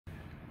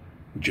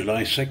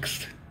July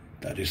 6th,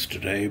 that is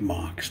today,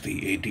 marks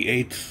the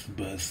 88th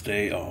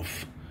birthday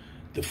of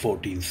the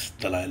 14th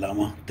Dalai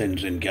Lama,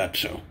 Tenzin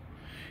Gyatso.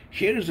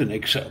 Here is an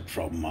excerpt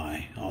from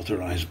my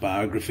authorized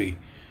biography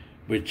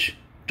which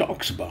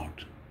talks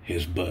about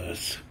his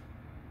birth.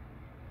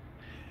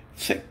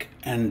 Thick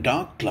and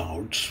dark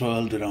clouds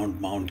swirled around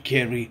Mount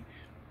Keri,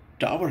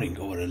 towering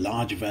over a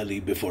large valley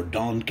before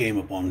dawn came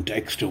upon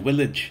Dexter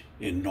village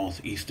in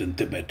northeastern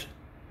Tibet.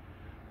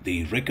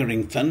 The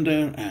recurring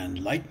thunder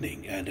and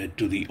lightning added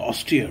to the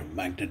austere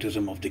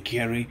magnetism of the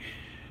Keri,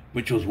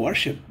 which was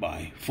worshipped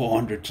by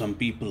 400-some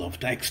people of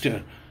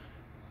Dexter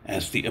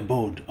as the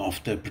abode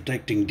of the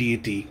protecting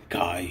deity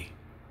Kai.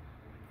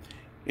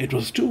 It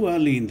was too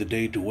early in the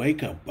day to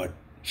wake up, but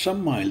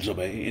some miles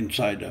away,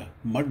 inside a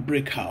mud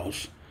brick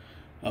house,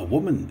 a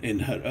woman in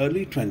her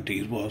early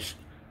 20s was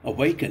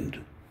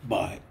awakened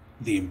by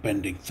the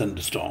impending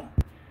thunderstorm.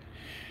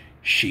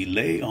 She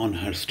lay on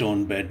her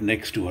stone bed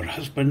next to her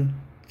husband,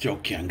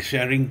 Chokyang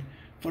Sering,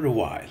 for a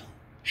while.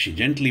 She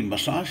gently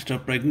massaged her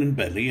pregnant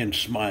belly and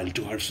smiled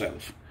to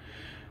herself.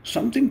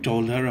 Something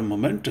told her a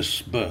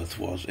momentous birth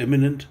was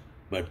imminent,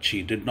 but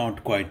she did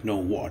not quite know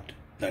what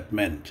that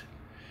meant.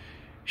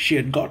 She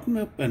had gotten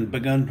up and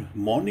begun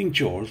morning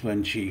chores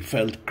when she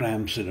felt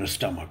cramps in her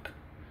stomach.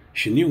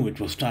 She knew it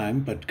was time,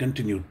 but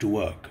continued to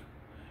work.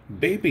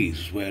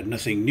 Babies were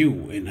nothing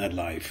new in her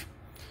life.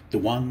 The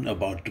one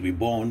about to be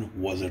born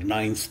was her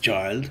 9th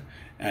child,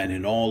 and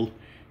in all,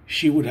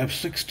 she would have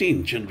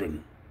 16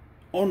 children.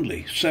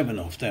 Only 7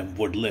 of them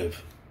would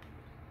live.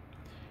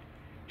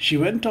 She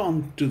went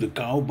on to the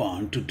cow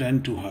barn to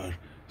tend to her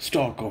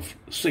stock of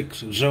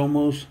 6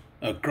 zomos,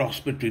 a cross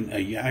between a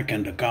yak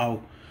and a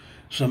cow,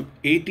 some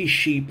 80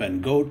 sheep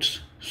and goats,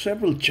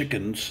 several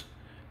chickens,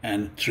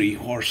 and 3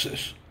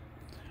 horses.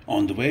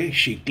 On the way,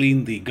 she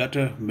cleaned the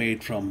gutter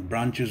made from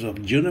branches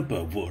of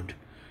juniper wood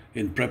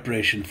in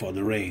preparation for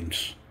the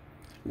rains.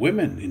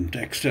 Women in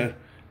Dexter,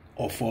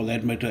 or for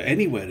that matter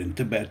anywhere in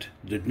Tibet,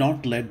 did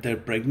not let their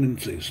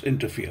pregnancies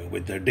interfere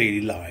with their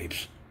daily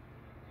lives.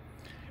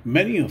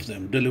 Many of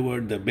them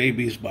delivered their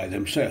babies by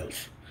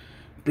themselves.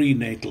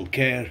 Prenatal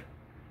care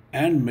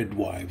and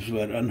midwives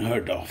were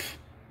unheard of.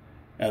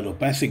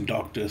 Allopathic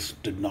doctors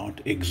did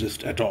not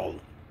exist at all.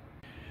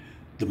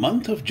 The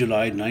month of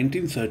July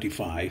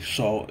 1935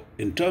 saw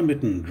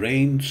intermittent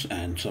rains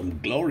and some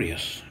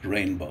glorious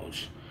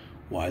rainbows.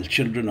 While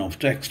children of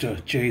Dexter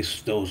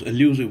chased those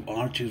elusive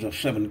arches of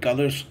 7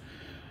 colors,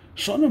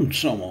 Sonam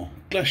Somo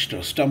clutched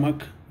her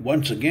stomach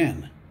once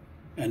again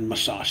and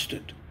massaged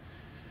it,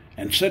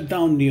 and sat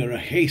down near a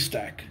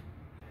haystack.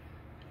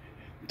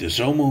 The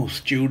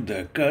Zomos chewed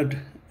their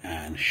cud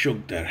and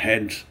shook their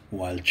heads,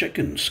 while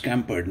chickens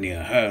scampered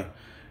near her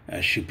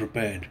as she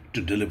prepared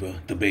to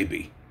deliver the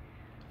baby.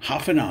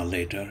 Half an hour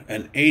later,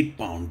 an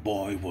 8-pound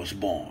boy was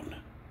born.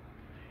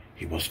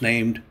 He was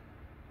named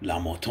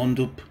Lama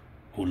Thondup,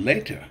 who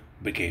later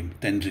became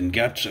Tenzin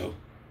Gyatso,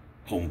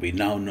 whom we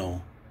now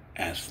know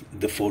as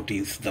the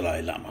 14th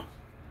Dalai Lama.